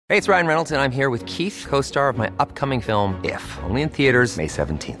Hey, it's Ryan Reynolds, and I'm here with Keith, co-star of my upcoming film, If, only in theaters May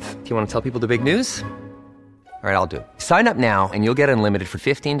 17th. Do you want to tell people the big news? All right, I'll do it. Sign up now and you'll get unlimited for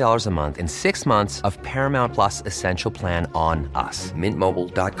 $15 a month and 6 months of Paramount Plus Essential Plan on us.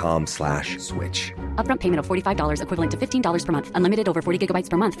 MintMobile.com/switch. Upfront payment of $45 equivalent to $15 per month. Unlimited over 40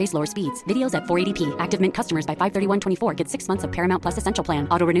 gigabytes per month. Face lower speeds. Videos at 480p. Active Mint customers by 531.24 get 6 months of Paramount Plus Essential Plan.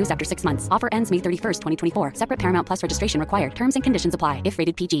 Auto renews after 6 months. Offer ends May 31st, 2024. Separate Paramount Plus registration required. Terms and conditions apply if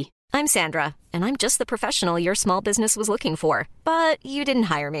rated PG. I'm Sandra, and I'm just the professional your small business was looking for. But you didn't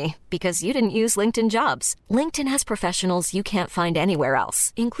hire me because you didn't use LinkedIn Jobs. LinkedIn has professionals you can't find anywhere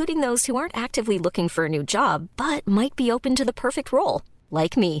else, including those who aren't actively looking for a new job, but might be open to the perfect role,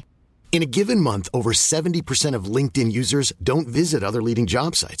 like me. In a given month, over 70% of LinkedIn users don't visit other leading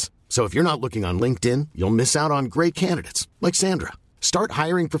job sites. So if you're not looking on LinkedIn, you'll miss out on great candidates like Sandra. Start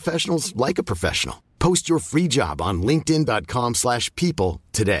hiring professionals like a professional. Post your free job on linkedin.com/people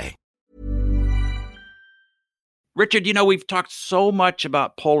today. Richard, we've talked so much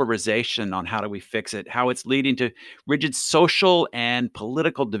about polarization on How Do We Fix It, how it's leading to rigid social and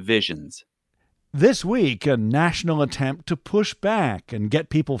political divisions. This week, a national attempt to push back and get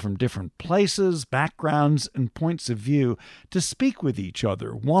people from different places, backgrounds, and points of view to speak with each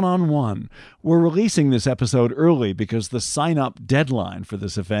other one-on-one. We're releasing this episode early because the sign-up deadline for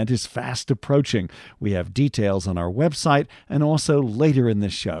this event is fast approaching. We have details on our website and also later in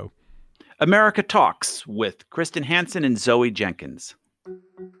this show. America Talks with Kristen Hansen and Zoe Jenkins.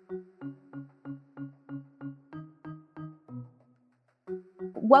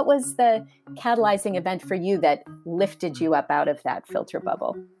 What was the catalyzing event for you that lifted you up out of that filter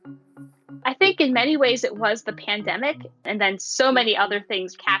bubble? I think in many ways it was the pandemic, and then so many other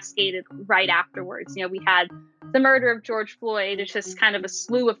things cascaded right afterwards. We had the murder of George Floyd. It's just kind of a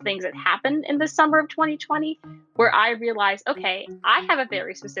slew of things that happened in the summer of 2020 where I realized, okay, I have a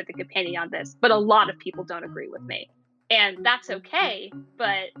very specific opinion on this, but a lot of people don't agree with me. And that's okay,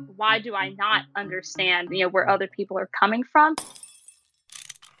 but why do I not understand, where other people are coming from?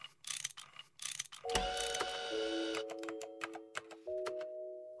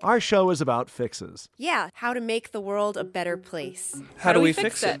 Our show is about fixes. Yeah, how to make the world a better place. How do we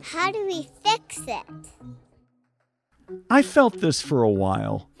fix it? How do we fix it? I felt this for a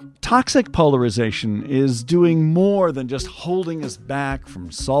while. Toxic polarization is doing more than just holding us back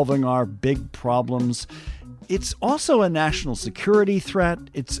from solving our big problems. It's also a national security threat.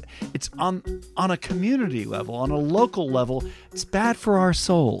 It's on a community level, on a local level. It's bad for our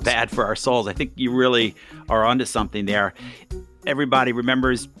souls. Bad for our souls. I think you really are onto something there. Everybody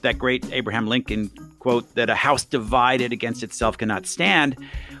remembers that great Abraham Lincoln quote that a house divided against itself cannot stand.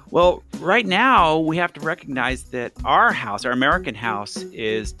 Well, right now, we have to recognize that our house, our American house,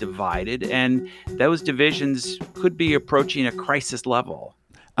 is divided, and those divisions could be approaching a crisis level.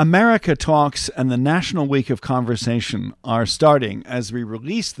 America Talks and the National Week of Conversation are starting as we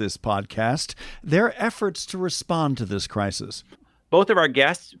release this podcast, their efforts to respond to this crisis. Both of our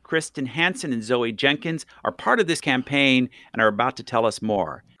guests, Kristen Hansen and Zoe Jenkins, are part of this campaign and are about to tell us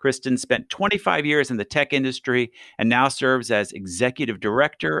more. Kristen spent 25 years in the tech industry and now serves as executive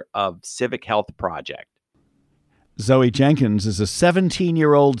director of Civic Health Project. Zoe Jenkins is a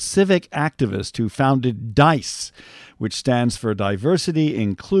 17-year-old civic activist who founded DICE, which stands for Diversity,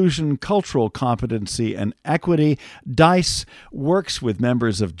 Inclusion, Cultural Competency, and Equity. DICE works with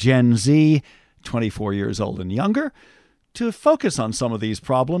members of Gen Z, 24 years old and younger, to focus on some of these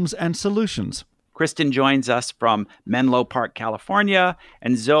problems and solutions. Kristen joins us from Menlo Park, California,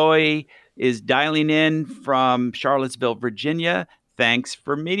 and Zoe is dialing in from Charlottesville, Virginia. Thanks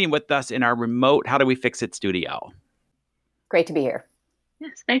for meeting with us in our remote How Do We Fix It studio. Great to be here.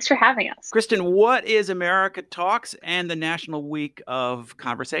 Yes, thanks for having us. Kristen, what is America Talks and the National Week of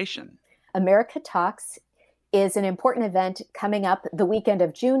Conversation? America Talks is an important event coming up the weekend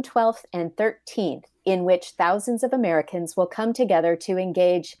of June 12th and 13th, in which thousands of Americans will come together to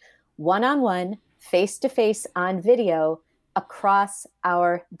engage one-on-one, face-to-face on video across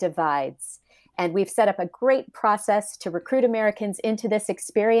our divides. And we've set up a great process to recruit Americans into this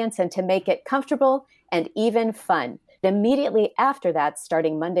experience and to make it comfortable and even fun. Immediately after that,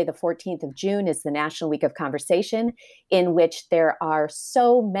 starting Monday, the 14th of June, is the National Week of Conversation, in which there are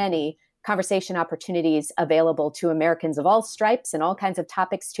so many conversation opportunities available to Americans of all stripes and all kinds of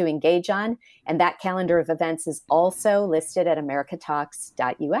topics to engage on. And that calendar of events is also listed at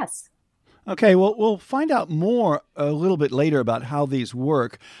americatalks.us. Okay, well, we'll find out more a little bit later about how these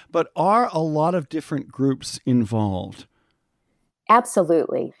work, but are a lot of different groups involved?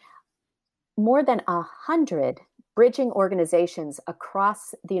 Absolutely. More than 100 bridging organizations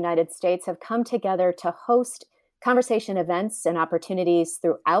across the United States have come together to host conversation events and opportunities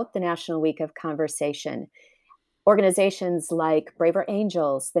throughout the National Week of Conversation. Organizations like Braver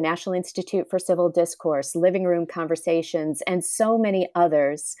Angels, the National Institute for Civil Discourse, Living Room Conversations, and so many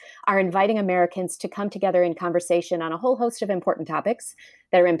others are inviting Americans to come together in conversation on a whole host of important topics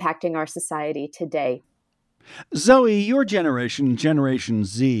that are impacting our society today. Zoe, your generation, Generation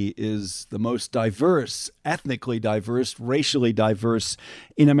Z, is the most diverse, ethnically diverse, racially diverse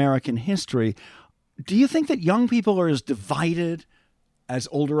in American history. Do you think that young people are as divided as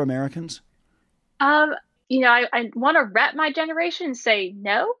older Americans? I want to rep my generation and say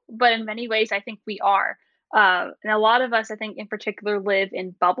no, but in many ways, I think we are. And a lot of us, I think in particular, live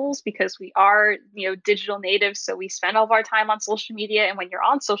in bubbles because we are, digital natives. So we spend all of our time on social media. And when you're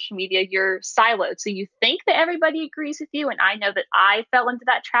on social media, you're siloed. So you think that everybody agrees with you. And I know that I fell into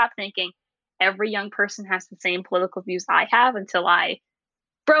that trap thinking every young person has the same political views I have until I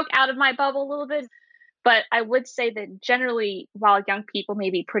broke out of my bubble a little bit. But I would say that generally, while young people may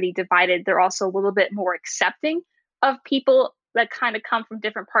be pretty divided, they're also a little bit more accepting of people that kind of come from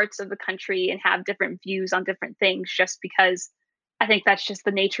different parts of the country and have different views on different things, just because I think that's just the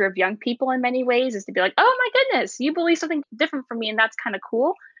nature of young people in many ways, is to be like, oh my goodness, you believe something different from me. And that's kind of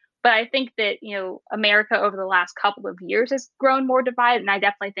cool. But I think that, America over the last couple of years has grown more divided. And I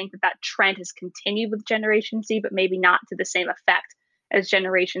definitely think that trend has continued with Generation Z, but maybe not to the same effect as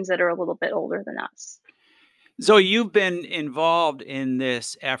generations that are a little bit older than us. So you've been involved in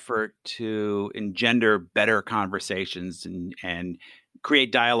this effort to engender better conversations and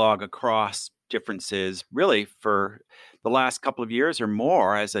create dialogue across differences really for the last couple of years or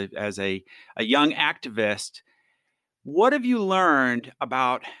more as a young activist. What have you learned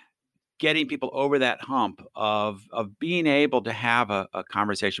about getting people over that hump of being able to have a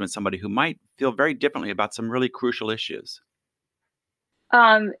conversation with somebody who might feel very differently about some really crucial issues?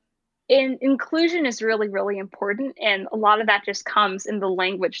 Inclusion is really, really important. And a lot of that just comes in the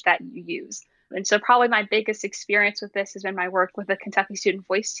language that you use. And so probably my biggest experience with this has been my work with the Kentucky Student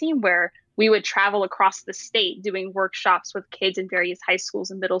Voice team, where we would travel across the state doing workshops with kids in various high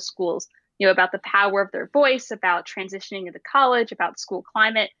schools and middle schools, about the power of their voice, about transitioning into college, about school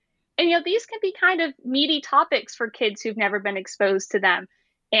climate. And, these can be kind of meaty topics for kids who've never been exposed to them.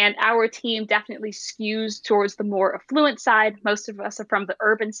 And our team definitely skews towards the more affluent side. Most of us are from the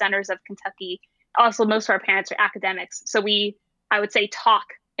urban centers of Kentucky. Also, most of our parents are academics. So I would say, talk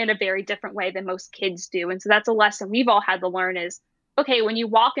in a very different way than most kids do. And so that's a lesson we've all had to learn is, okay, when you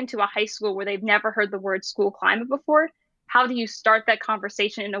walk into a high school where they've never heard the word school climate before, how do you start that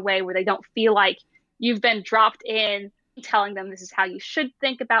conversation in a way where they don't feel like you've been dropped in telling them this is how you should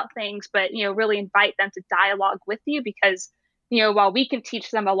think about things, but, really invite them to dialogue with you because while we can teach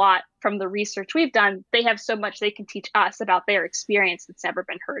them a lot from the research we've done, they have so much they can teach us about their experience that's never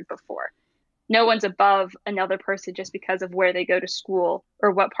been heard before. No one's above another person just because of where they go to school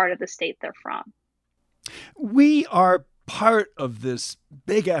or what part of the state they're from. We are part of this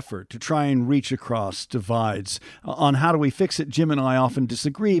big effort to try and reach across divides. On how do we fix it, Jim and I often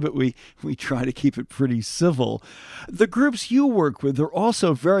disagree, but we try to keep it pretty civil. The groups you work with are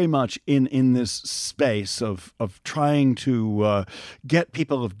also very much in this space of trying to get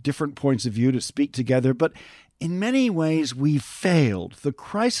people of different points of view to speak together, but in many ways we've failed. The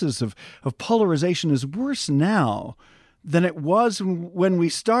crisis of polarization is worse now than it was when we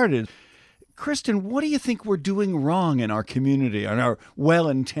started. Kristen, what do you think we're doing wrong in our community and our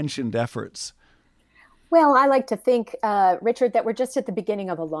well-intentioned efforts? Well, I like to think, Richard, that we're just at the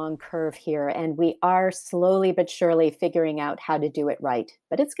beginning of a long curve here, and we are slowly but surely figuring out how to do it right.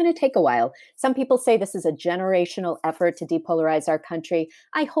 But it's going to take a while. Some people say this is a generational effort to depolarize our country.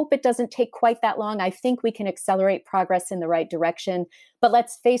 I hope it doesn't take quite that long. I think we can accelerate progress in the right direction. But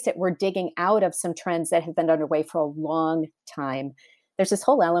let's face it, we're digging out of some trends that have been underway for a long time. There's this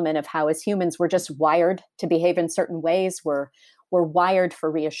whole element of how as humans, we're just wired to behave in certain ways. We're wired for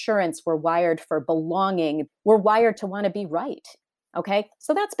reassurance. We're wired for belonging. We're wired to want to be right. Okay.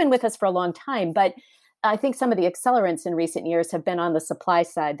 So that's been with us for a long time. But I think some of the accelerants in recent years have been on the supply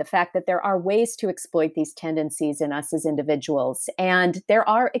side, the fact that there are ways to exploit these tendencies in us as individuals. And there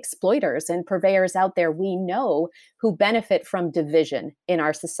are exploiters and purveyors out there we know who benefit from division in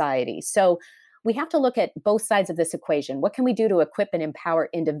our society. So we have to look at both sides of this equation. What can we do to equip and empower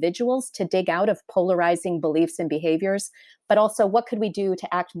individuals to dig out of polarizing beliefs and behaviors? But also, what could we do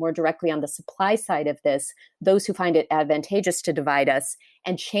to act more directly on the supply side of this, those who find it advantageous to divide us,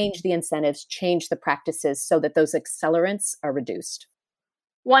 and change the incentives, change the practices so that those accelerants are reduced?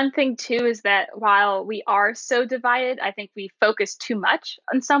 One thing, too, is that while we are so divided, I think we focus too much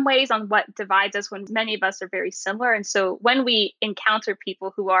in some ways on what divides us when many of us are very similar. And so when we encounter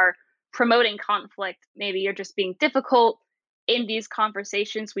people who are promoting conflict, maybe you're just being difficult in these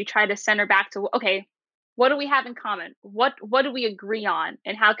conversations. We try to center back to, okay, what do we have in common? What do we agree on?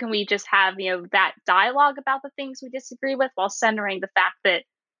 And how can we just have, that dialogue about the things we disagree with while centering the fact that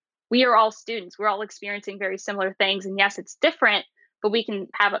we are all students. We're all experiencing very similar things. And yes, it's different, but we can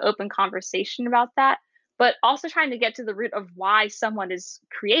have an open conversation about that. But also trying to get to the root of why someone is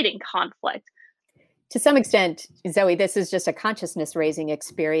creating conflict. To some extent, Zoe, this is just a consciousness raising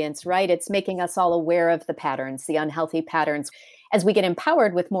experience, right? It's making us all aware of the patterns, the unhealthy patterns. As we get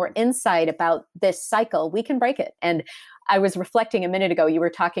empowered with more insight about this cycle, we can break it. And I was reflecting a minute ago, you were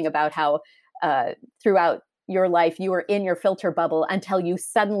talking about how throughout your life, you were in your filter bubble until you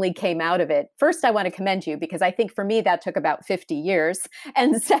suddenly came out of it. First, I want to commend you because I think for me, that took about 50 years.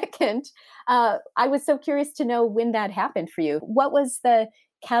 And second, I was so curious to know when that happened for you. What was the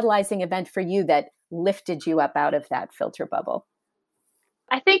catalyzing event for you that lifted you up out of that filter bubble?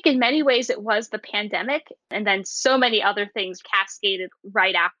 I think in many ways it was the pandemic, and then so many other things cascaded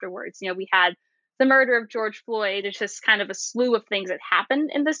right afterwards. We had the murder of George Floyd. It's just kind of a slew of things that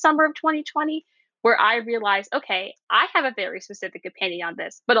happened in the summer of 2020 where I realized, okay, I have a very specific opinion on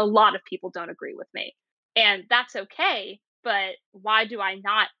this, but a lot of people don't agree with me. And that's okay. But why do I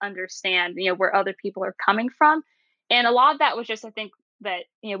not understand, where other people are coming from? And a lot of that was just, I think, that,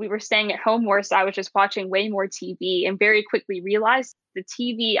 we were staying at home more, so I was just watching way more TV and very quickly realized the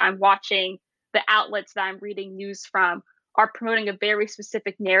TV I'm watching, the outlets that I'm reading news from are promoting a very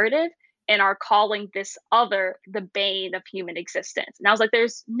specific narrative and are calling this other the bane of human existence. And I was like,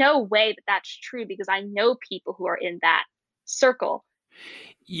 there's no way that that's true because I know people who are in that circle.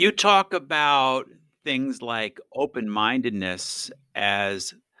 You talk about things like open-mindedness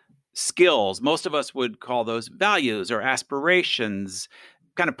as skills. Most of us would call those values or aspirations,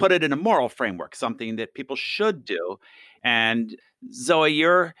 kind of put it in a moral framework, something that people should do. And Zoe,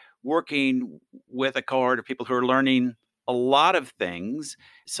 you're working with a cohort of people who are learning a lot of things.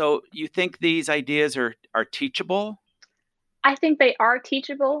 So you think these ideas are teachable? I think they are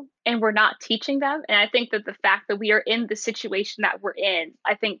teachable and we're not teaching them. And I think that the fact that we are in the situation that we're in,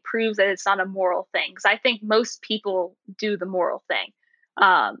 I think proves that it's not a moral thing. Because I think most people do the moral thing.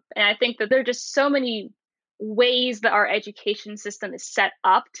 And I think that there are just so many ways that our education system is set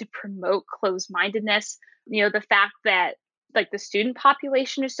up to promote closed-mindedness. The fact that the student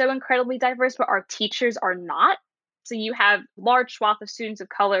population is so incredibly diverse, but our teachers are not. So you have large swath of students of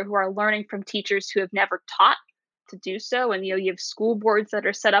color who are learning from teachers who have never taught to do so. And, you have school boards that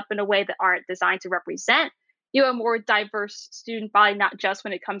are set up in a way that aren't designed to represent, a more diverse student body, not just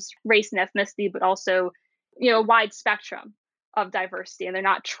when it comes to race and ethnicity, but also, a wide spectrum of diversity. And they're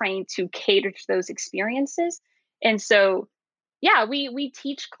not trained to cater to those experiences. And so, yeah, we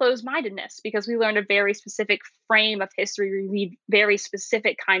teach closed-mindedness because we learn a very specific frame of history. We read very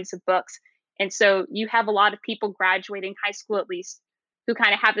specific kinds of books. And so you have a lot of people graduating high school, at least, who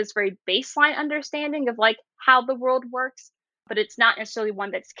kind of have this very baseline understanding of how the world works, but it's not necessarily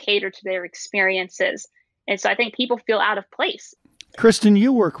one that's catered to their experiences. And so I think people feel out of place. Kristen,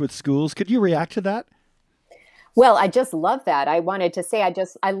 you work with schools. Could you react to that? Well, I just love that. I wanted to say,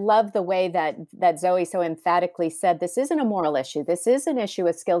 I love the way that Zoe so emphatically said, this isn't a moral issue. This is an issue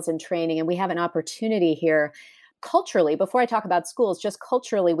of skills and training. And we have an opportunity here culturally, before I talk about schools, just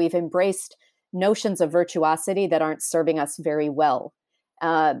culturally, we've embraced notions of virtuosity that aren't serving us very well.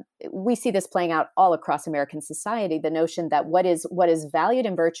 We see this playing out all across American society, the notion that what is valued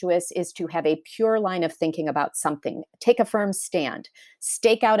and virtuous is to have a pure line of thinking about something, take a firm stand,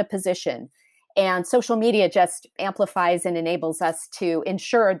 stake out a position. And social media just amplifies and enables us to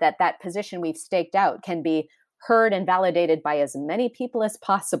ensure that that position we've staked out can be heard and validated by as many people as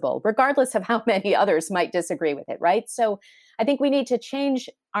possible, regardless of how many others might disagree with it, right? So I think we need to change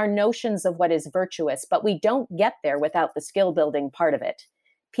our notions of what is virtuous, but we don't get there without the skill building part of it.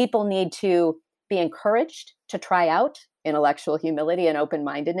 People need to be encouraged to try out intellectual humility and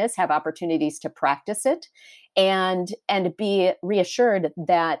open-mindedness, have opportunities to practice it, and be reassured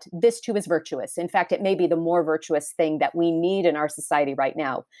that this too is virtuous. In fact, it may be the more virtuous thing that we need in our society right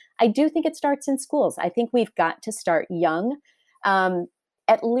now. I do think it starts in schools. I think we've got to start young,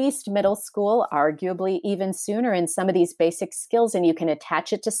 at least middle school, arguably even sooner in some of these basic skills. And you can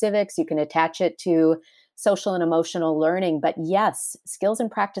attach it to civics, you can attach it to social and emotional learning. But yes, skills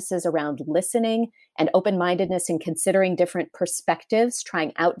and practices around listening and open-mindedness and considering different perspectives,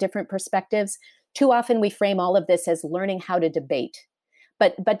 trying out different perspectives. Too often we frame all of this as learning how to debate.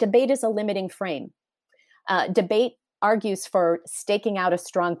 But debate is a limiting frame. Debate argues for staking out a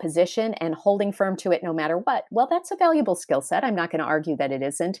strong position and holding firm to it no matter what. Well, that's a valuable skill set. I'm not going to argue that it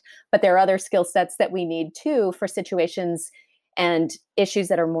isn't. But there are other skill sets that we need too for situations and issues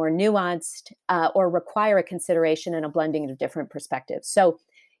that are more nuanced or require a consideration and a blending of different perspectives. So,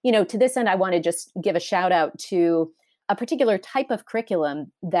 to this end, I want to just give a shout out to a particular type of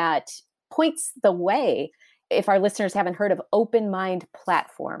curriculum that points the way. If our listeners haven't heard of Open Mind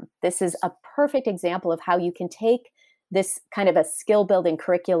Platform, this is a perfect example of how you can take this kind of a skill building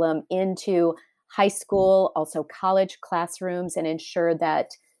curriculum into high school, also college classrooms, and ensure that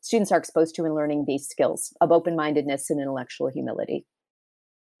students are exposed to and learning these skills of open-mindedness and intellectual humility.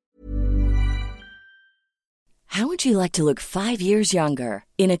 How would you like to look 5 years younger?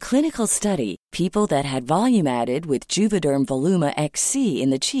 In a clinical study, people that had volume added with Juvederm Voluma XC in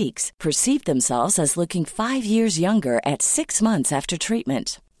the cheeks perceived themselves as looking 5 years younger at 6 months after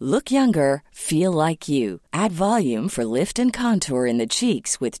treatment. Look younger, feel like you. Add volume for lift and contour in the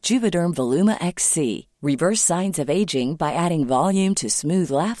cheeks with Juvederm Voluma XC. Reverse signs of aging by adding volume to smooth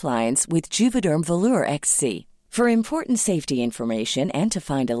laugh lines with Juvederm Volure XC. For important safety information and to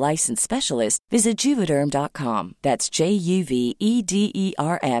find a licensed specialist, visit Juvederm.com. That's JUVEDERM.com.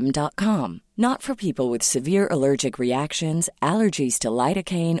 Not for people with severe allergic reactions, allergies to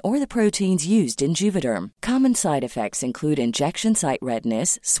lidocaine, or the proteins used in Juvederm. Common side effects include injection site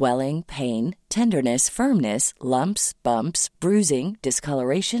redness, swelling, pain, tenderness, firmness, lumps, bumps, bruising,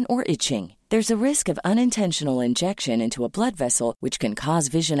 discoloration, or itching. There's a risk of unintentional injection into a blood vessel, which can cause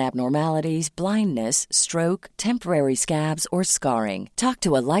vision abnormalities, blindness, stroke, temporary scabs, or scarring. Talk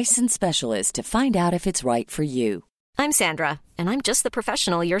to a licensed specialist to find out if it's right for you. I'm Sandra, and I'm just the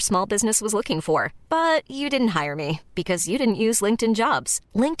professional your small business was looking for. But you didn't hire me because you didn't use LinkedIn Jobs.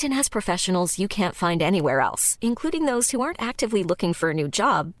 LinkedIn has professionals you can't find anywhere else, including those who aren't actively looking for a new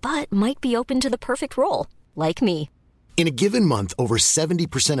job, but might be open to the perfect role, like me. In a given month, over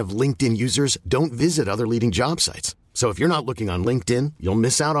 70% of LinkedIn users don't visit other leading job sites. So if you're not looking on LinkedIn, you'll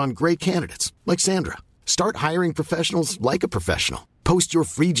miss out on great candidates like Sandra. Start hiring professionals like a professional. Post your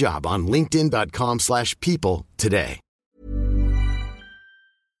free job on linkedin.com/people today.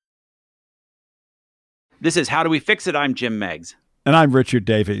 This is How Do We Fix It? I'm Jim Meigs. And I'm Richard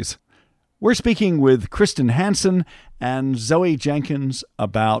Davies. We're speaking with Kristen Hanson and Zoe Jenkins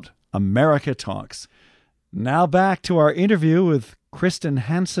about America Talks. Now back to our interview with Kristen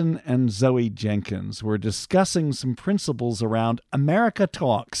Hanson and Zoe Jenkins. We're discussing some principles around America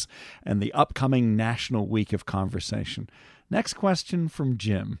Talks and the upcoming National Week of Conversation. Next question from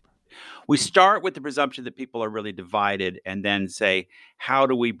Jim. We start with the presumption that people are really divided and then say, how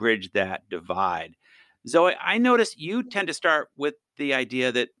do we bridge that divide? Zoe, I notice you tend to start with the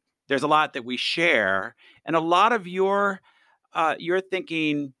idea that there's a lot that we share, and a lot of your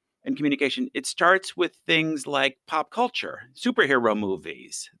thinking and communication, it starts with things like pop culture, superhero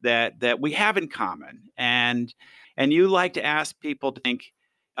movies that we have in common. And you like to ask people to think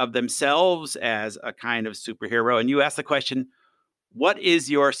of themselves as a kind of superhero. And you ask the question, what is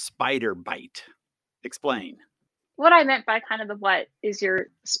your spider bite? Explain. What I meant by kind of the what is your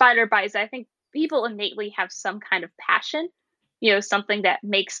spider bite is I think people innately have some kind of passion, something that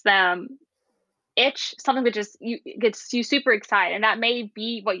makes them itch, something that just gets you super excited. And that may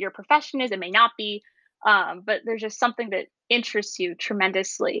be what your profession is. It may not be, but there's just something that interests you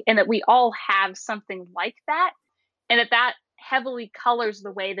tremendously, and that we all have something like that, and that heavily colors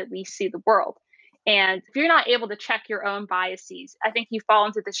the way that we see the world. And if you're not able to check your own biases, I think you fall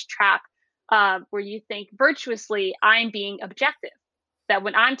into this trap where you think virtuously, I'm being objective. That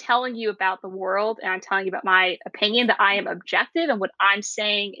when I'm telling you about the world and I'm telling you about my opinion, that I am objective and what I'm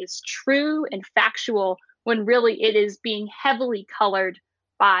saying is true and factual, when really it is being heavily colored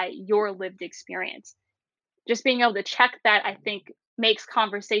by your lived experience. Just being able to check that, I think, makes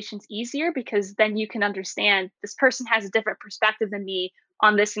conversations easier, because then you can understand this person has a different perspective than me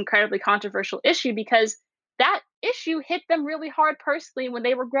on this incredibly controversial issue, because that issue hit them really hard personally when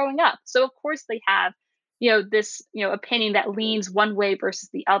they were growing up. So of course they have this opinion that leans one way versus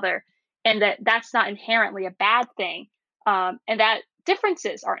the other, and that's not inherently a bad thing, and that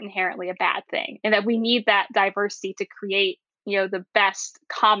differences aren't inherently a bad thing, and that we need that diversity to create the best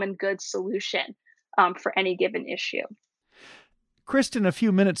common good solution for any given issue. Kristen, a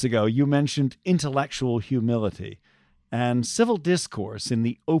few minutes ago, you mentioned intellectual humility and civil discourse in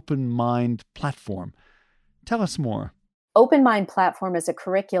the Open Mind platform. Tell us more. Open Mind platform is a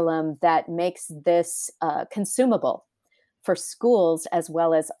curriculum that makes this consumable for schools as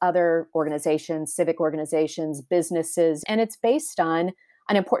well as other organizations, civic organizations, businesses. And it's based on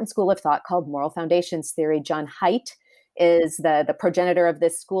an important school of thought called moral foundations theory. John Haidt is the progenitor of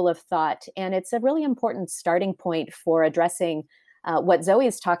this school of thought. And it's a really important starting point for addressing what Zoe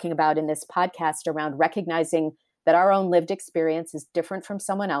is talking about in this podcast around recognizing that our own lived experience is different from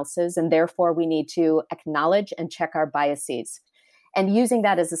someone else's, and therefore we need to acknowledge and check our biases. And using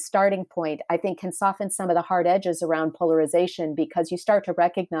that as a starting point, I think, can soften some of the hard edges around polarization, because you start to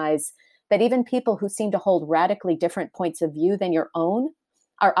recognize that even people who seem to hold radically different points of view than your own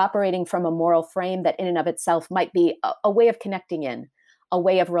are operating from a moral frame that in and of itself might be a way of connecting in, a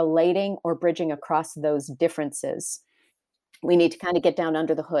way of relating or bridging across those differences. We need to kind of get down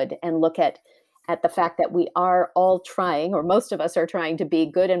under the hood and look at the fact that we are all trying, or most of us are trying, to be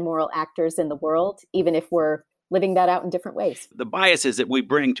good and moral actors in the world, even if we're living that out in different ways. The biases that we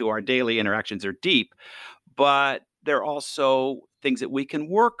bring to our daily interactions are deep, but they're also things that we can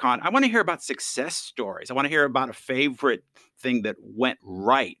work on. I want to hear about success stories. I want to hear about a favorite thing that went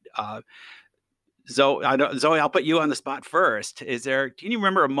right. Zoe, I'll put you on the spot first. Can you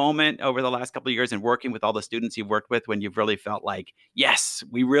remember a moment over the last couple of years in working with all the students you've worked with when you've really felt like, yes,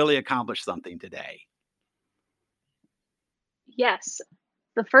 we really accomplished something today? Yes.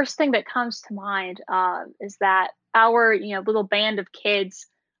 The first thing that comes to mind is that our little band of kids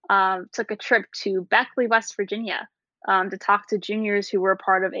took a trip to Beckley, West Virginia, to talk to juniors who were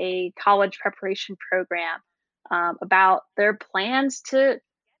part of a college preparation program about their plans to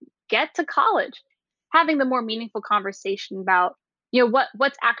get to college, having the more meaningful conversation about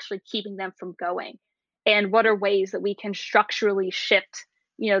what's actually keeping them from going, and what are ways that we can structurally shift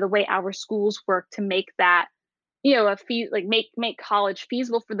the way our schools work to make that make college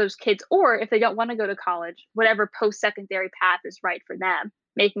feasible for those kids, or if they don't want to go to college, whatever post-secondary path is right for them,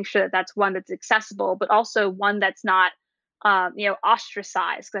 making sure that that's one that's accessible, but also one that's not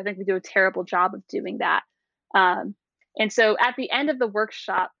ostracized, because I think we do a terrible job of doing that. And so at the end of the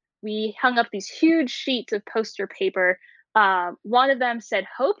workshop, we hung up these huge sheets of poster paper. One of them said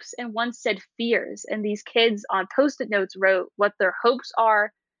hopes and one said fears. And these kids on Post-it notes wrote what their hopes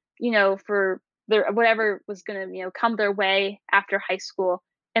are, for their whatever was going to, come their way after high school,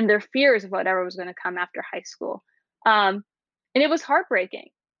 and their fears of whatever was going to come after high school. And it was heartbreaking.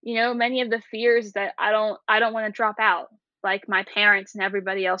 Many of the fears that I don't want to drop out like my parents and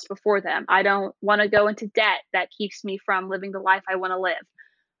everybody else before them. I don't want to go into debt that keeps me from living the life I want to live.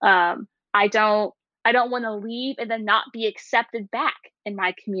 I don't want to leave and then not be accepted back in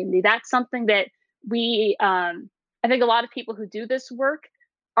my community. That's something that I think a lot of people who do this work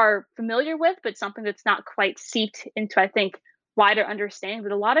are familiar with, but something that's not quite seeped into, I think, wider understanding.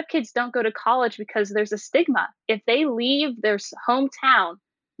 But a lot of kids don't go to college because there's a stigma. If they leave their hometown,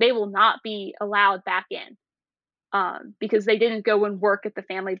 they will not be allowed back in. Because they didn't go and work at the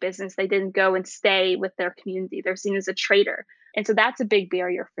family business. They didn't go and stay with their community. They're seen as a traitor. And so that's a big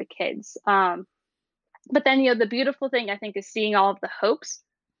barrier for kids. But then, the beautiful thing, I think, is seeing all of the hopes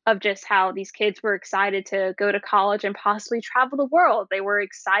of just how these kids were excited to go to college and possibly travel the world. They were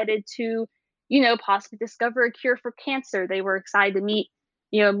excited to, possibly discover a cure for cancer. They were excited to meet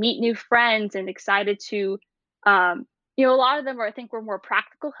new friends, and excited to, a lot of them I think were more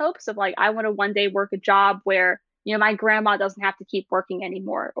practical hopes of like, I want to one day work a job where my grandma doesn't have to keep working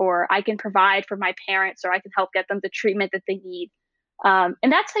anymore, or I can provide for my parents, or I can help get them the treatment that they need. And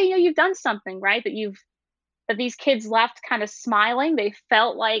that's how you've done something, right? That these kids left kind of smiling. They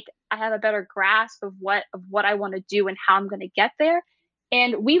felt like I have a better grasp of what I want to do and how I'm going to get there.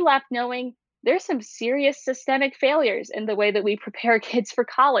 And we left knowing there's some serious systemic failures in the way that we prepare kids for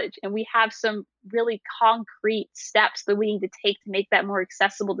college. And we have some really concrete steps that we need to take to make that more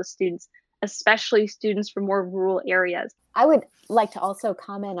accessible to students, especially students from more rural areas. I would like to also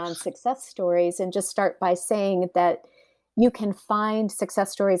comment on success stories and just start by saying that you can find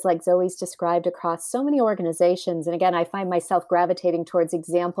success stories like Zoe's described across so many organizations. And again, I find myself gravitating towards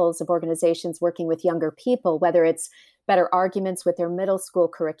examples of organizations working with younger people, whether it's Better Arguments with their middle school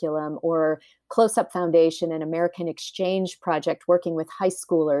curriculum, or Close Up Foundation and American Exchange Project working with high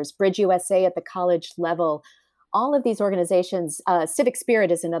schoolers, Bridge USA at the college level. All of these organizations, Civic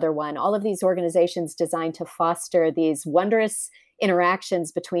Spirit is another one, all of these organizations designed to foster these wondrous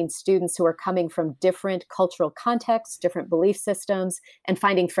interactions between students who are coming from different cultural contexts, different belief systems, and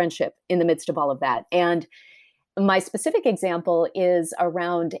finding friendship in the midst of all of that. And my specific example is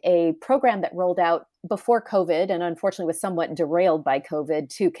around a program that rolled out before COVID, and unfortunately was somewhat derailed by COVID,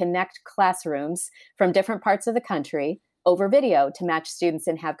 to connect classrooms from different parts of the country over video to match students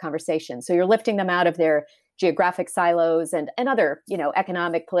and have conversations. So you're lifting them out of their geographic silos and other,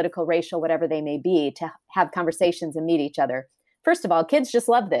 economic, political, racial, whatever they may be, to have conversations and meet each other. First of all, kids just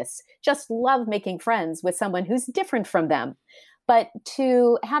love this, just love making friends with someone who's different from them. But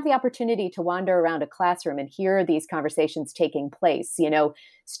to have the opportunity to wander around a classroom and hear these conversations taking place,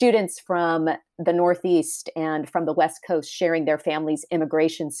 students from the Northeast and from the West Coast sharing their families'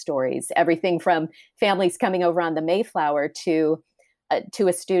 immigration stories, everything from families coming over on the Mayflower to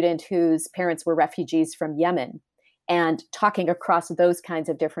a student whose parents were refugees from Yemen, and talking across those kinds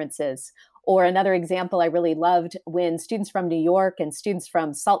of differences. Or another example I really loved, when students from New York and students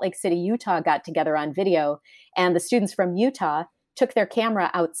from Salt Lake City, Utah got together on video, and the students from Utah took their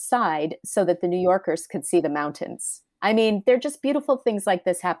camera outside so that the New Yorkers could see the mountains. I mean, they're just beautiful things like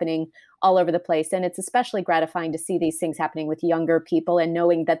this happening all over the place. And it's especially gratifying to see these things happening with younger people and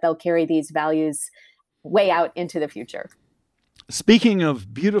knowing that they'll carry these values way out into the future. Speaking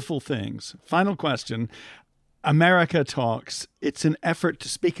of beautiful things, final question. America Talks, it's an effort to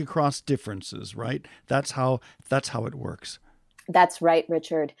speak across differences, right? That's how it works. That's right,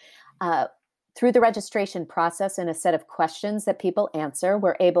 Richard. Through the registration process and a set of questions that people answer,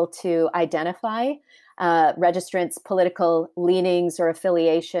 we're able to identify registrants' political leanings or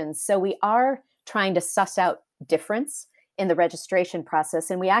affiliations. So we are trying to suss out difference in the registration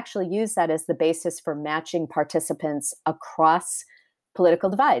process, and we actually use that as the basis for matching participants across political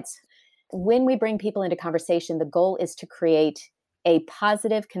divides. When we bring people into conversation, the goal is to create a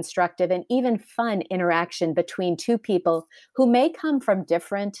positive, constructive, and even fun interaction between two people who may come from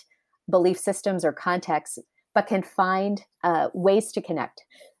different belief systems or contexts, but can find ways to connect.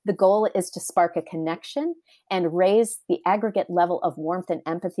 The goal is to spark a connection and raise the aggregate level of warmth and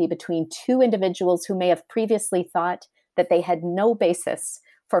empathy between two individuals who may have previously thought that they had no basis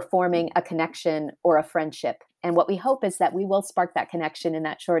for forming a connection or a friendship. And what we hope is that we will spark that connection in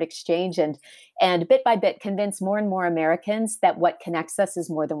that short exchange and bit by bit convince more and more Americans that what connects us is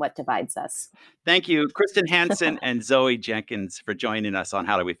more than what divides us. Thank you, Kristen Hansen and Zoe Jenkins, for joining us on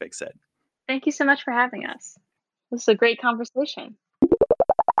How Do We Fix It? Thank you so much for having us. This is a great conversation.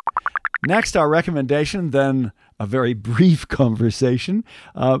 Next, our recommendation, then a very brief conversation.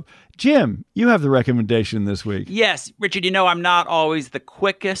 Jim, you have the recommendation this week. Yes, Richard, I'm not always the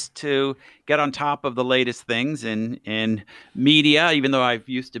quickest to get on top of the latest things in media, even though I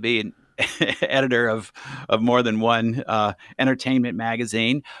used to be an editor of more than one entertainment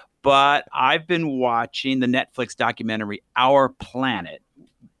magazine. But I've been watching the Netflix documentary Our Planet,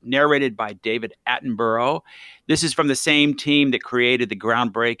 narrated by David Attenborough. This is from the same team that created the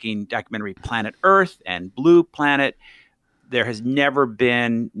groundbreaking documentary Planet Earth and Blue Planet. There has never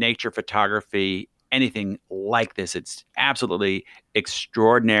been nature photography, anything like this. It's absolutely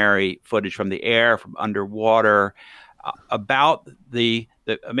extraordinary footage from the air, from underwater, about the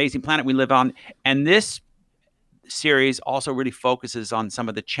amazing planet we live on. And this series also really focuses on some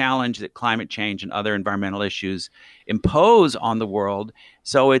of the challenge that climate change and other environmental issues impose on the world.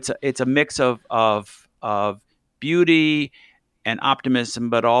 So it's a mix of beauty and optimism,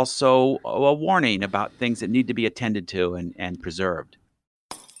 but also a warning about things that need to be attended to and preserved.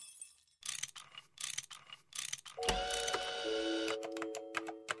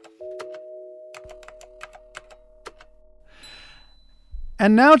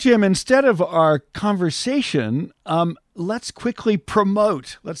 And now, Jim, instead of our conversation, let's quickly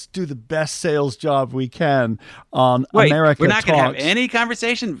promote. Let's do the best sales job we can on America Talks. We're not going to have any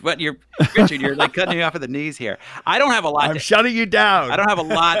conversation? But Richard, you're like cutting me off at the knees here. I don't have a lot. I'm shutting you down. I don't have a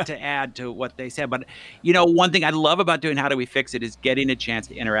lot to add to what they said. But, one thing I love about doing How Do We Fix It is getting a chance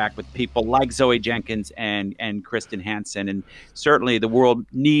to interact with people like Zoe Jenkins and Kristen Hansen. And certainly the world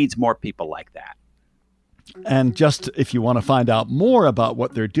needs more people like that. And just if you want to find out more about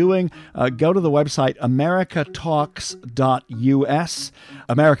what they're doing, go to the website americatalks.us.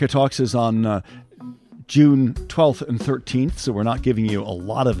 America Talks is on June 12th and 13th, so we're not giving you a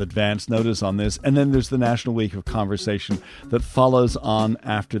lot of advance notice on this. And then there's the National Week of Conversation that follows on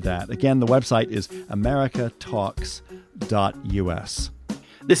after that. Again, the website is americatalks.us.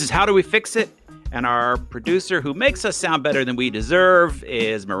 This is How Do We Fix It? And our producer, who makes us sound better than we deserve,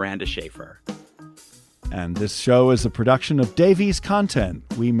 is Miranda Schaefer. And this show is a production of Davies Content.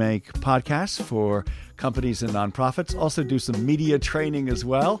 We make podcasts for companies and nonprofits, also do some media training as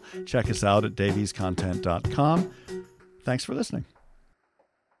well. Check us out at daviescontent.com. Thanks for listening.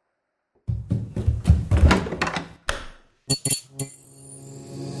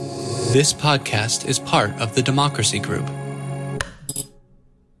 This podcast is part of the Democracy Group.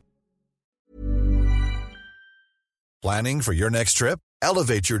 Planning for your next trip?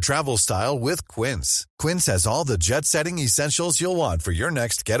 Elevate your travel style with Quince. Quince has all the jet-setting essentials you'll want for your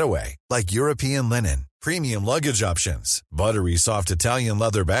next getaway, like European linen, premium luggage options, buttery soft Italian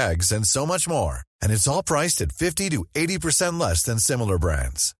leather bags, and so much more. And it's all priced at 50 to 80% less than similar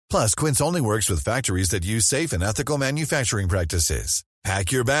brands. Plus, Quince only works with factories that use safe and ethical manufacturing practices.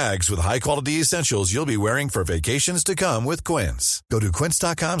 Pack your bags with high-quality essentials you'll be wearing for vacations to come with Quince. Go to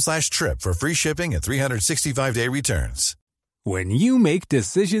quince.com/trip for free shipping and 365-day returns. When you make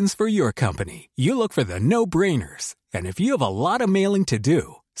decisions for your company, you look for the no-brainers. And if you have a lot of mailing to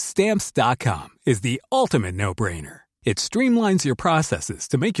do, Stamps.com is the ultimate no-brainer. It streamlines your processes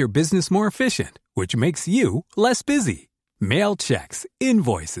to make your business more efficient, which makes you less busy. Mail checks,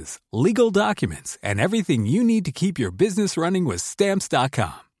 invoices, legal documents, and everything you need to keep your business running with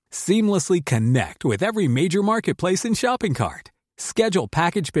Stamps.com. Seamlessly connect with every major marketplace and shopping cart. Schedule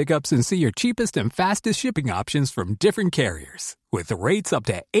package pickups and see your cheapest and fastest shipping options from different carriers, with rates up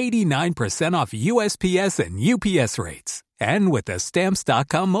to 89% off USPS and UPS rates. And with the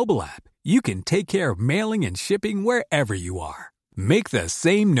Stamps.com mobile app, you can take care of mailing and shipping wherever you are. Make the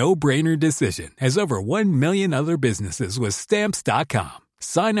same no-brainer decision as over 1 million other businesses with Stamps.com.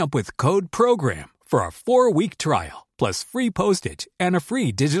 Sign up with code PROGRAM for a 4-week trial, plus free postage and a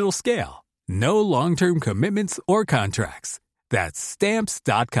free digital scale. No long-term commitments or contracts. That's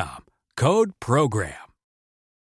Stamps.com. Code PROGRAM.